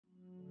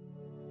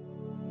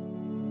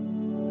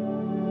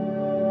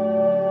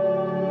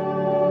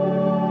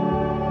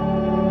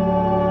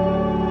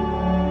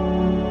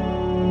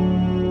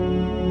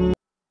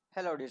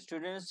dear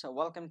students.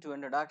 Welcome to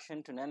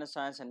Introduction to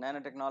Nanoscience and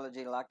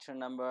Nanotechnology lecture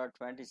number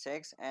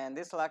 26. And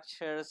this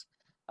lectures,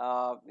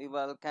 we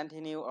will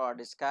continue our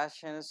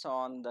discussions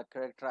on the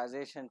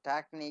characterization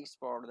techniques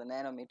for the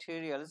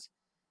nanomaterials.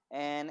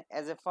 And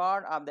as a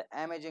part of the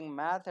imaging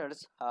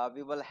methods,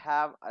 we will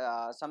have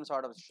some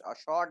sort of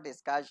short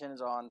discussions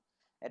on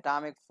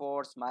atomic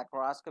force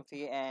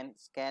microscopy and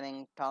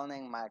scanning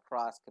tunneling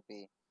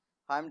microscopy.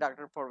 I'm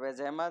Dr. Pervaiz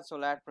Ahmad, so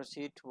let's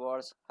proceed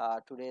towards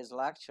today's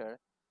lecture.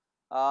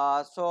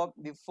 So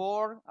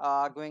before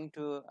going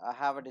to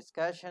have a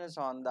discussions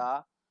on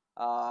the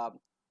uh,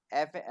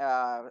 AFM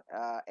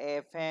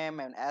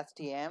and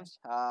STMs,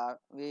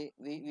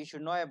 we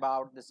should know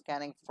about the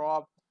scanning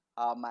probe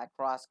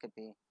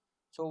microscopy.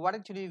 So what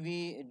actually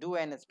we do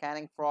in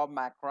scanning probe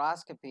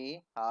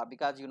microscopy,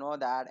 because you know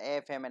that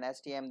AFM and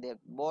STM, they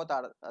both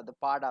are the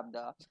part of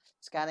the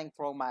scanning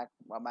probe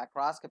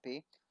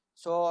microscopy.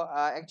 So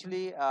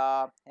actually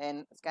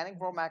in scanning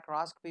probe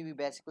microscopy, we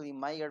basically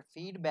measure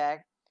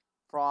feedback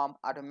from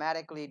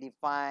automatically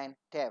defined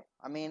TIFF.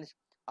 I mean,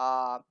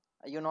 uh,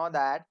 you know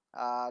that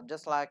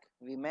just like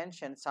we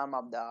mentioned some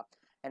of the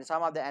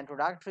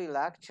introductory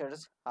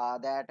lectures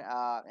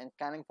that in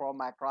scanning for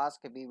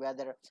microscopy,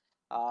 whether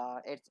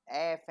it's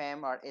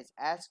AFM or it's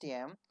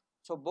STM,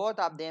 so both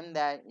of them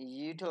that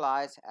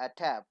utilize a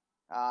TIFF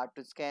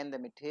to scan the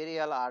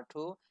material or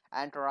to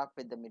interact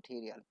with the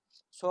material.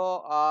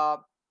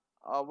 So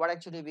what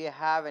actually we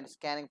have in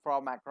scanning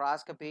for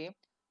microscopy,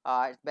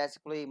 it's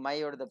basically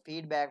measure the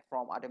feedback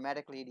from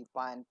automatically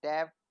defined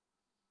depth.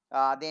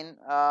 Then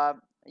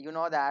you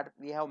know that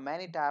we have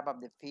many type of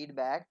the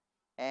feedback,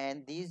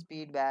 and these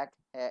feedback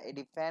it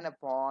depend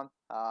upon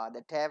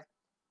the tip.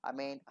 I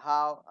mean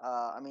how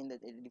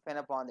it depend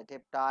upon the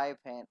tip type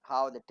and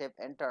how the tip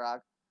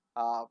interact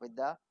with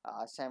the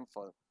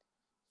sample.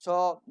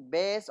 So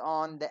based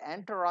on the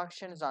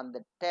interactions on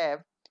the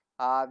tip,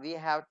 we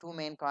have two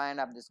main kind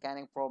of the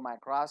scanning probe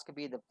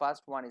microscopy. The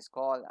first one is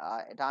called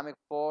atomic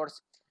force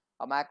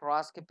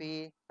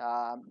microscopy,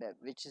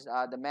 which is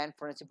the main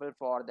principle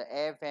for the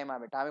AFM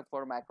of atomic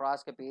force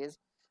microscopy is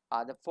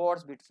the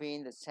force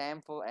between the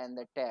sample and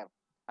the tip.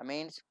 I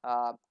mean,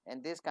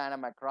 in this kind of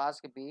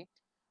microscopy,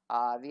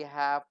 we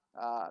have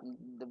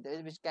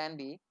which can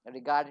be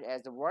regarded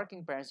as the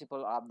working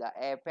principle of the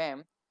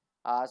AFM.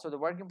 So the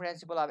working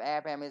principle of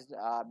AFM is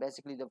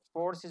basically the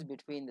forces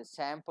between the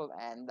sample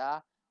and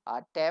the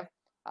tip.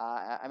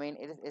 I mean,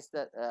 it's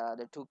the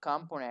two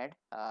component.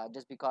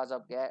 Just because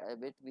of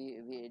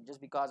we just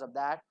because of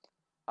that,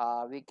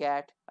 we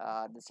get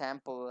the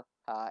sample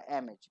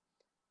image.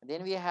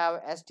 Then we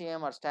have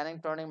STM or scanning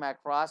tunneling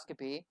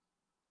microscopy,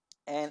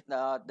 and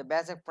the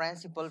basic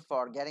principle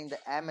for getting the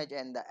image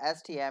and the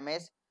STM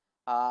is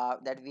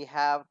that we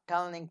have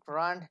tunneling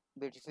current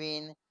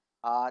between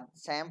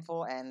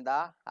sample and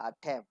the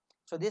tip.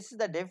 So this is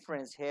the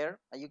difference here.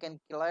 You can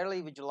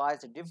clearly visualize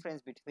the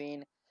difference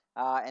between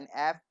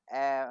AFM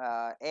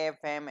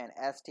and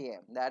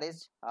STM. That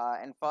is,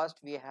 and first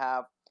we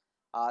have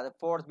the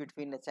force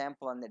between the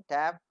sample and the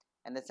tip,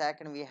 and the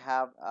second we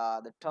have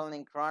the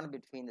tunneling current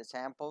between the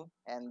sample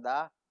and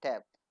the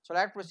tip. So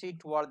let's proceed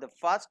toward the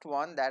first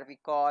one that we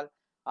call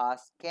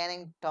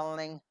scanning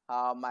tunneling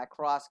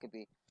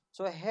microscopy.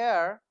 So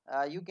here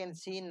you can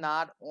see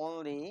not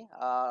only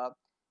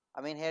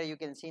here you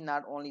can see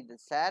not only the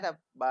setup,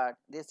 but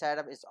this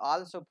setup is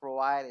also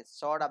provided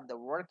sort of the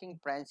working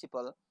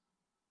principle.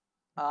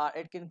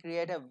 It can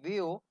create a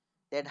view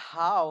that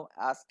how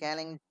a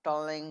scanning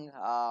tunneling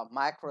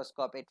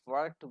microscope it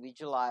worked to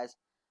visualize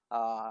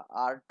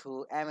or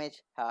to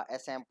image a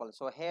sample.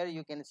 So here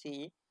you can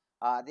see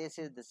this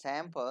is the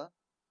sample,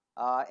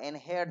 and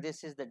here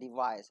this is the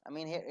device. I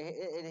mean, here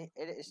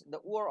it is the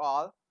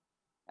overall.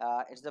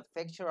 It's the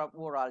picture of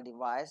overall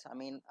device. I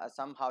mean,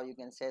 somehow you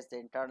can say the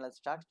internal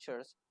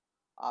structures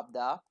of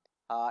the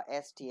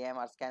STM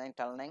or scanning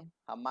tunneling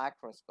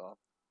microscope.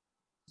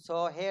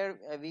 So here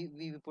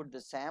we put the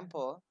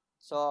sample.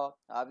 So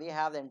we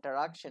have the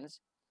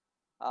interactions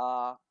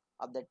of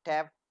the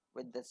tip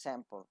with the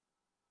sample.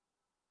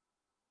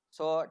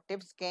 So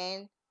tip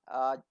scan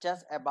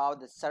just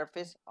above the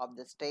surface of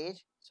the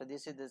stage. So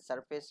this is the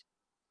surface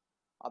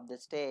of the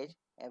stage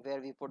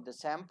where we put the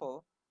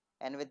sample,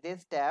 and with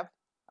this tap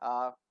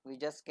we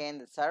just scan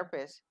the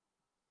surface.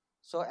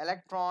 So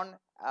electron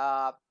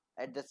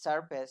at the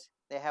surface,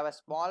 they have a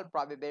small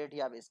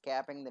probability of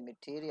escaping the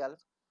material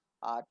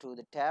to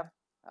the tap,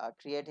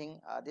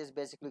 creating this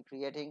basically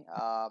creating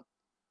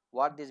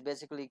what this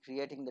basically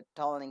creating the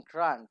tunneling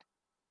current.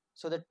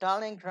 So the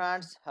tunneling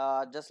currents,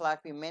 just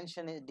like we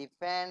mentioned,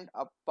 depend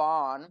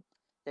upon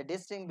the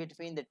distance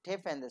between the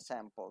tip and the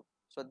sample.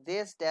 So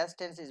this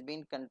distance is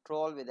being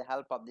controlled with the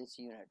help of this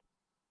unit.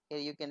 Here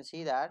you can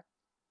see that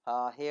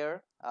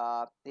here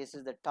this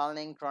is the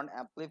tunneling current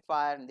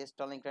amplifier, and this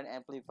tunneling current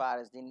amplifier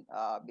has been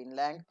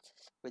linked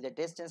with the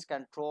distance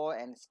control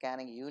and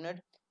scanning unit.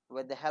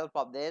 With the help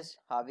of this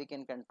we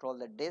can control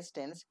the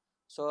distance.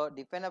 So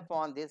depend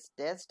upon this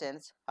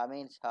distance,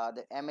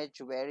 the image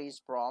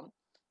varies from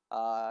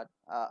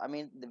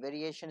the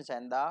variations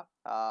and the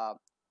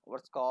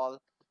what's called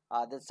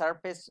The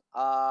surface,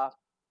 I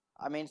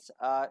mean,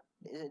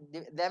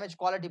 the image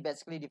quality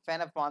basically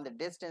depend upon the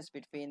distance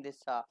between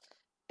this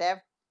TEF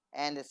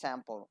and the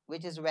sample,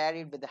 which is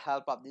varied with the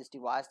help of this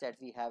device that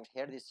we have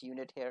here, this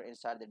unit here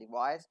inside the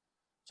device.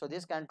 So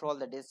this control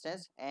the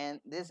distance, and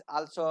this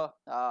also,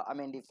 I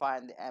mean,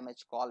 define the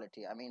image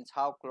quality. I mean, it's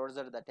how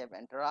closer the TEF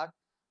interact,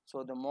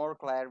 so the more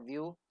clear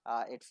view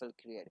it will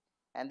create.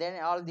 And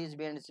then all these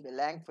bins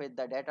linked with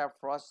the data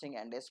processing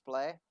and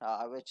display,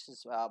 which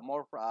is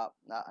more,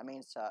 I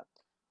mean,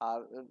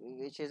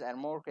 which is in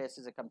more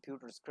cases a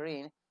computer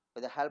screen,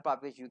 with the help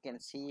of which you can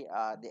see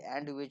the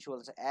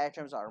individual's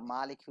atoms or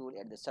molecule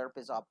at the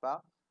surface of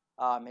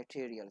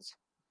materials.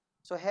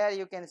 So here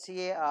you can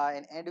see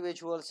in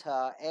individuals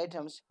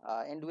atoms,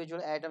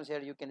 individual atoms.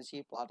 Here you can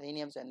see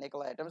platinums and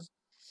nickel atoms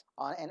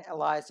on an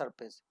Li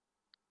surface.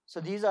 So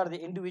these are the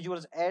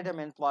individuals atom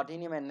in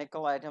platinum and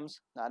nickel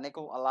atoms,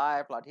 nickel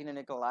Li, platinum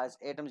nickel Li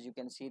atoms. You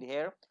can see it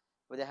here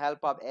with the help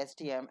of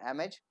STM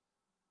image.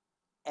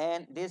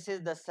 And this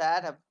is the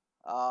setup,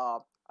 I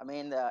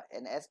mean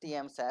an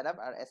STM setup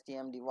or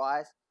STM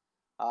device,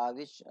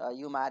 which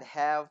you might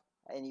have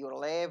in your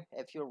lab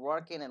if you're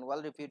working in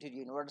well-reputed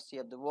university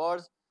of the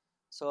world.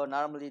 So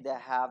normally they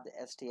have the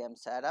STM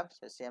setup.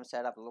 So STM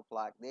setup look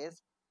like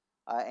this,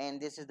 and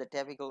this is the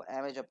typical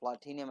image of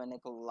platinum and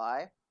nickel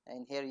Li.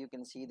 And here you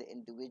can see the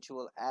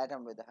individual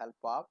atom with the help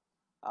of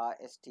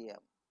STM.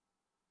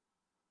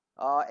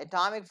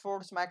 Atomic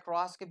force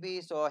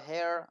microscopy. So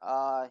here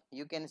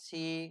you can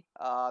see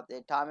the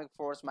atomic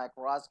force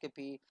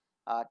microscopy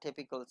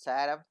typical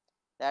setup.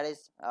 That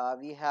is,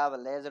 we have a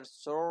laser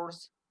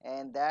source,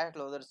 and that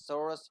laser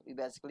source we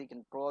basically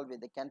control with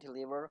the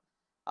cantilever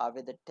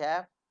with the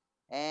tap,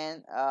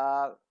 and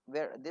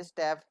where this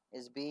tap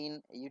is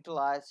being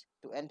utilized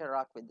to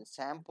interact with the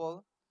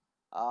sample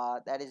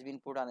that is being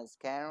put on the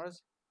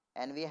scanners,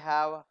 and we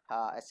have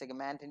a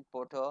segmented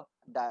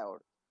photodiode.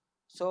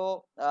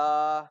 So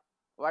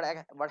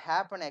what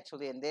happened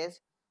actually in this?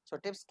 So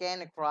tip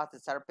scan across the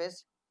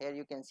surface. Here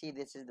you can see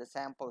this is the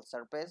sample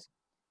surface,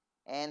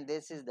 and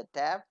this is the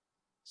tab.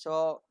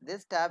 So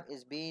this tab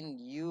is being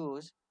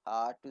used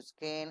to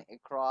scan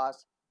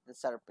across the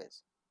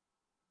surface.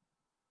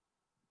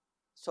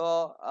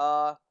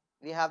 So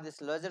we have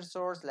this laser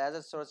source.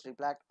 Laser source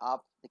reflect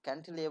up the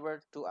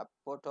cantilever to a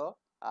photo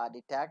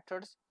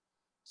detectors.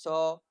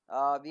 So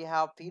we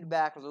have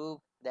feedback loop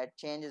that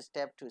changes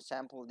step to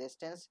sample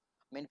distance.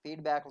 I mean,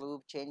 feedback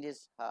loop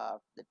changes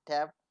the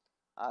tab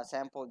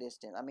sample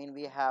distance. I mean,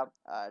 we have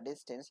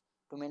distance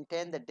to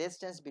maintain the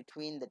distance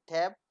between the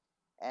tab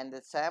and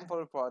the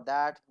sample. For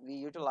that, we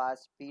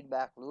utilize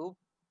feedback loop,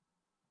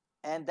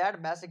 and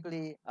that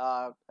basically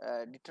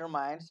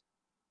determines,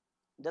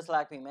 just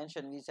like we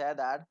mentioned, we said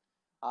that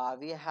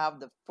we have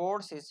the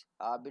forces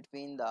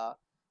between the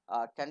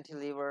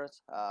cantilevers,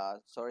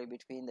 sorry,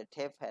 between the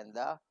tip and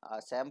the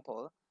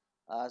sample.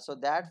 So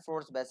that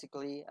force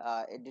basically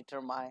it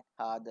determine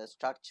the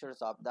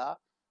structures of the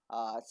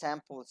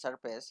sample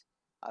surface.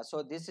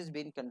 So this is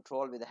being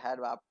controlled with the head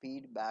of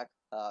feedback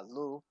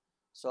loop.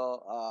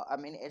 So I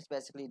mean, it's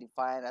basically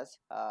defined as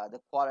the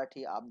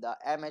quality of the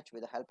image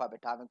with the help of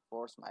atomic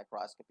force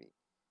microscopy.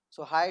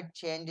 So height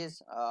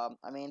changes,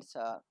 I mean,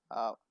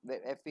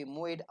 if we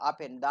move it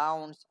up and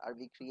down, are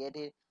we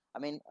created, I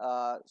mean,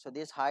 so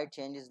these height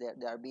changes,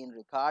 they are being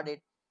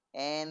recorded,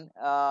 and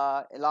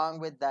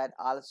along with that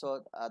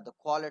also the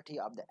quality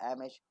of the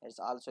image is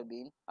also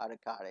being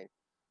recorded.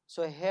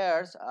 So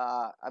here's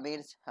I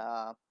mean,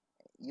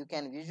 you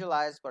can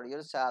visualize for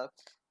yourself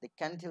the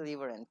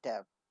cantilever and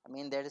tab. I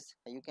mean, there is,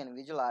 you can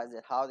visualize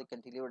that how the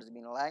cantilever is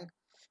being linked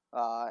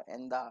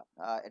in the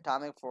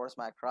atomic force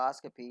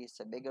microscopy.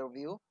 It's a bigger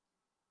view,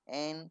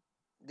 and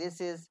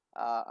this is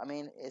I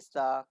mean, it's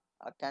the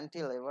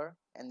cantilever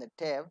and the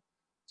tab.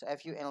 So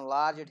if you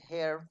enlarge it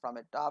here from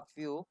a top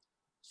view,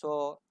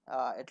 so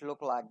it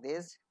look like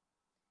this,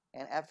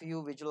 and if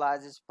you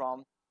visualize this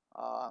from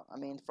I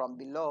mean from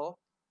below,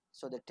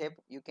 so the tip,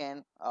 you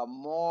can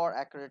more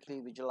accurately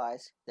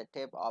visualize the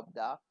tip of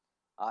the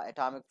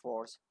atomic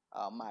force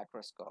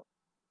microscope.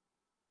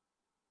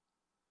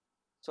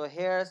 So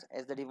here's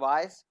is the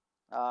device.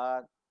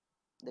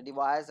 The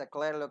device, a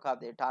clear look of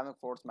the atomic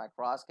force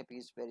microscopy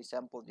is very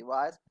simple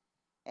device,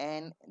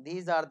 and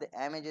these are the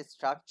image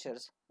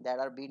structures that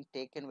are being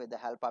taken with the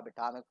help of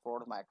atomic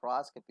force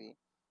microscopy.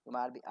 You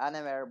might be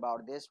unaware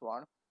about this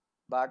one,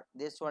 but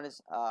this one is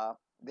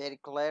very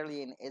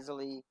clearly and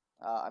easily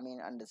I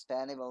mean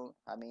understandable.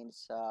 I mean,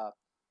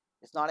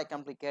 it's not a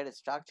complicated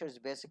structure. It's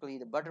basically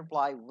the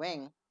butterfly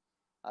wing.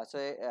 So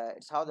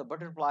it's how the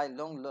butterfly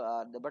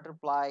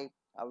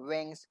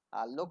wings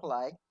look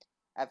like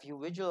if you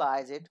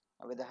visualize it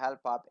with the help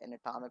of an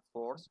atomic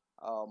force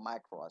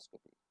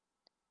microscopy.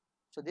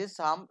 So this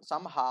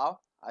somehow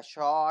a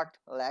short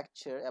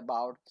lecture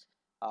about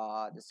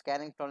the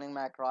scanning tunneling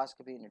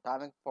microscopy and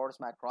atomic force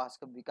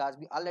microscopy, because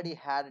we already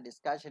had a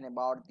discussion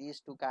about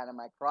these two kind of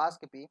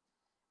microscopy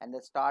and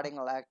the starting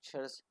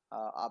lectures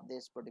of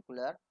this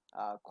particular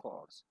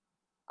course.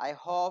 I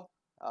hope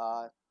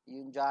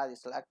you enjoy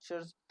these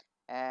lectures,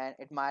 and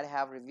it might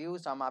have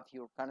reviewed some of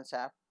your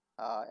concept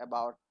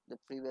about the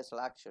previous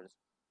lectures.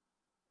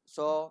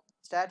 So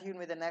stay tuned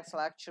with the next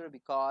lecture,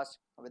 because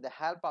with the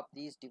help of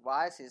these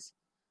devices,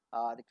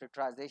 the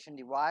characterization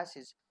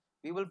devices,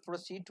 we will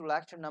proceed to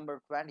lecture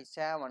number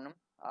 27,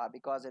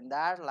 because in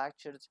that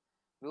lectures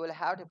we will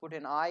have to put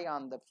an eye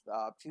on the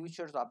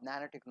futures of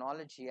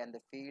nanotechnology and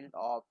the field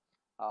of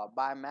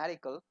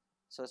biomedical.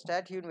 So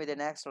stay tuned with the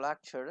next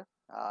lecture.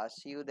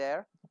 See you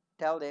there.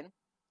 Till then,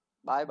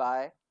 bye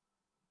bye.